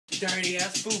dirty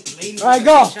ass food. Alright,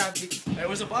 go. There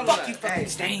was a bottle of that. Fucking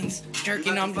stains.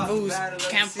 Jerking on the booze.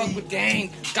 Can't fuck with gang.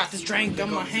 Got this drink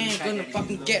on my hand. Gonna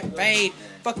fucking get paid.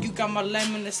 Fuck you, got my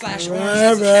lemon and slash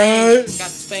orange. Got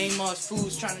this famous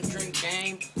fools trying to drink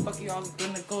game. Fuck you, all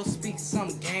gonna go speak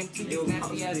some game. You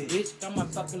nasty ass bitch. Got my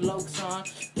fucking locs on.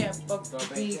 Can't fuck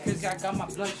with me cause I got my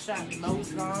bloodshot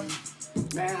locs on.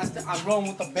 Man, I roll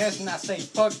with the best and I say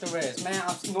fuck the rest. Man,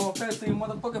 I'm no offense to you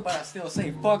motherfucker, but I still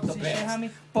say fuck the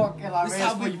best. Fuck LRS, this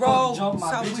how we fuck roll. Jump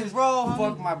my This bitches. how we roll,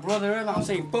 Fuck my brother and I'm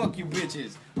saying fuck you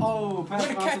bitches. Oh, pass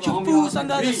gonna it on catch to the your homie fools on on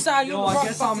the other side. Yo, I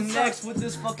guess I'm next with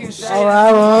this fucking shit.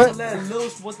 Alright. Let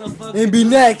loose what the fuck. And be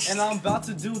next. And I'm about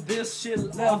to do this shit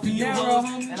off you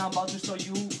hoes, and I'm about to show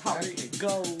you how it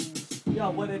goes. Yo,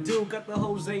 what it do? Got the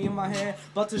Jose in my hand.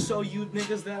 About to show you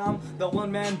niggas that I'm the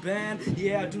one-man band.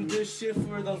 Yeah, I do this shit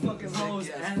for the fucking hoes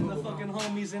and the fucking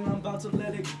homies, and I'm about to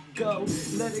let it go.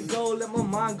 Let it go, let my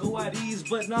mind go at ease.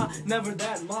 But nah, never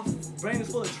that. My brain is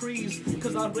full of trees.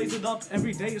 Cause I raise it up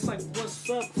every day. It's like, what's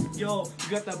up? Yo, you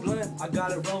got that blunt? I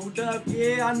got it rolled up.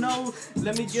 Yeah, I know.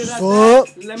 Let me get at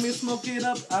that. Let me smoke it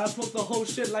up. I smoke the whole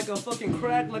shit like a fucking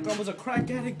crack. Like I was a crack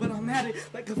addict, but I'm at it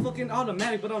like a fucking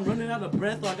automatic. But I'm running out of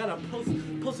breath. So I gotta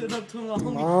post it up to the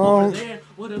homie over there.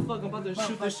 What the fuck? I'm about to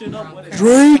shoot this shit up.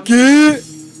 Drink it.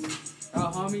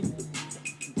 Homie.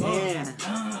 Damn.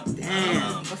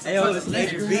 Hey, yo, it's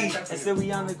Major B. I said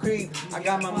we on the creek. I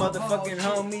got my motherfucking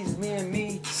homies, me and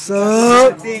me.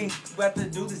 Sup? About to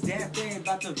do this damn thing.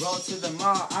 About to roll to the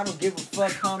mall. I don't give a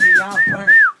fuck, homie. I'm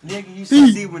burnt. Nigga, you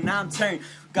should see when I'm turned.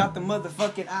 Got the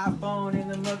motherfucking iPhone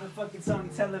and the motherfucking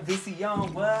Sony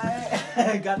television.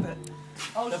 What? Got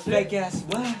the fake ass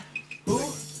what? Who?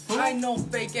 I ain't no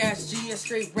fake ass G, I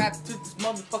straight rap to this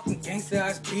motherfucking gangsta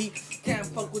ass beat. Can't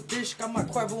fuck with this, got my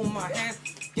Cuervo in my hand.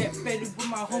 Get faded with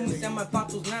my homies and my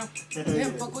bottles now.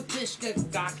 Can't fuck with this,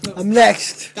 I'm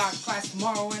next. Got class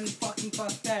tomorrow and fucking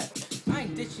fuck that. I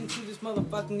ain't ditching to this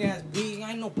motherfucking ass beat.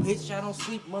 I ain't no bitch, I don't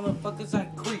sleep, motherfuckers, I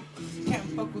creep. Can't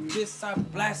fuck with this, I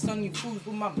blast on you fools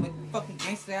with my fucking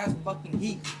gangsta ass fucking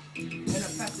heat. And I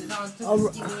pass it on to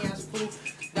the skinny ass fool.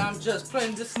 Now I'm just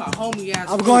playing this my homie ass.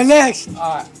 I'm going next.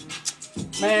 Alright.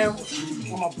 Man,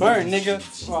 I'm a burn, nigga.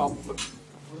 Well, what the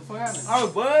fuck happened? Oh,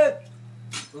 what?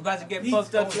 We're about to get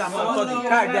fucked up. Got motherfucking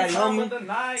crack daddy,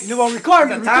 homie. You gonna record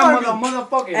me? Record me.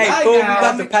 Motherfucking Hey, fool, we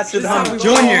about to pass to the homie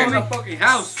Junior. Motherfucking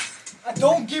house. I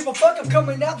don't give a fuck, I'm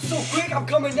coming up so quick, I'm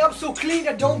coming up so clean,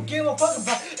 I don't give a fuck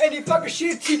about any fucking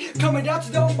shit. Coming out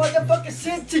to the motherfucking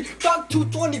city. Fuck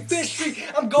 225th Street,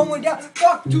 I'm going down.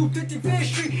 Fuck 255th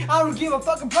Street, I don't give a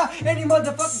fuck about any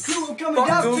motherfucking crew. I'm coming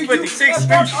down to you.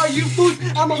 Fuck are you fools?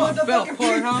 I'm a motherfucking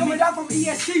freak, coming down from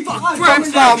ESC. I'm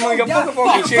coming down from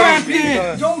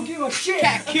down. Don't give a shit.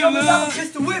 I'm coming down with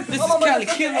Mr. Whip. I'm a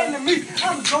motherfucking enemy.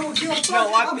 I'm going to give a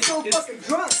fuck. I'm so fucking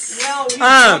drunk.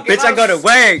 Bitch, I go to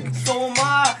work. So am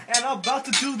I, and I'm about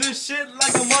to do this shit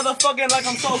like a motherfucking, like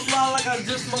I'm so fly, like I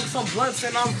just smoked some blunts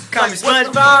and I'm Call me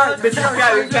SpongeBob, bitch, I don't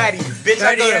gotta be fatty. Bitch,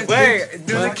 I go to work,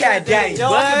 do the cat daddy.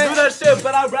 Yo, I can do that shit,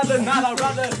 but I'd rather not. I'd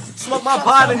rather smoke my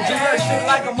pot and do that shit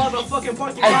like a motherfucking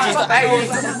parking lot.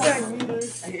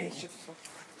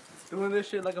 Doing this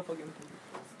shit like a fucking...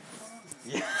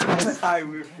 Yeah, that's how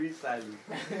we were freestyling.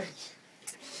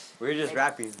 We're just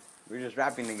rapping. We're just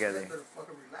rapping together.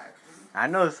 I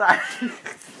know, sorry.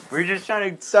 We're just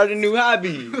trying to start a new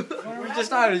hobby. We're just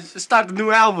trying to start the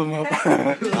new album up.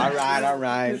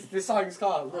 Alright. This song is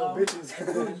called Little Bitches.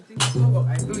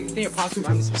 You think you're possibly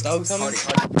running some stokes on me?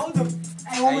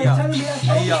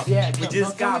 Hey, yo. We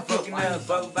just got fucking up,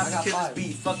 bro. About to kill this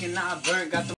beat. Fucking not burnt. Got the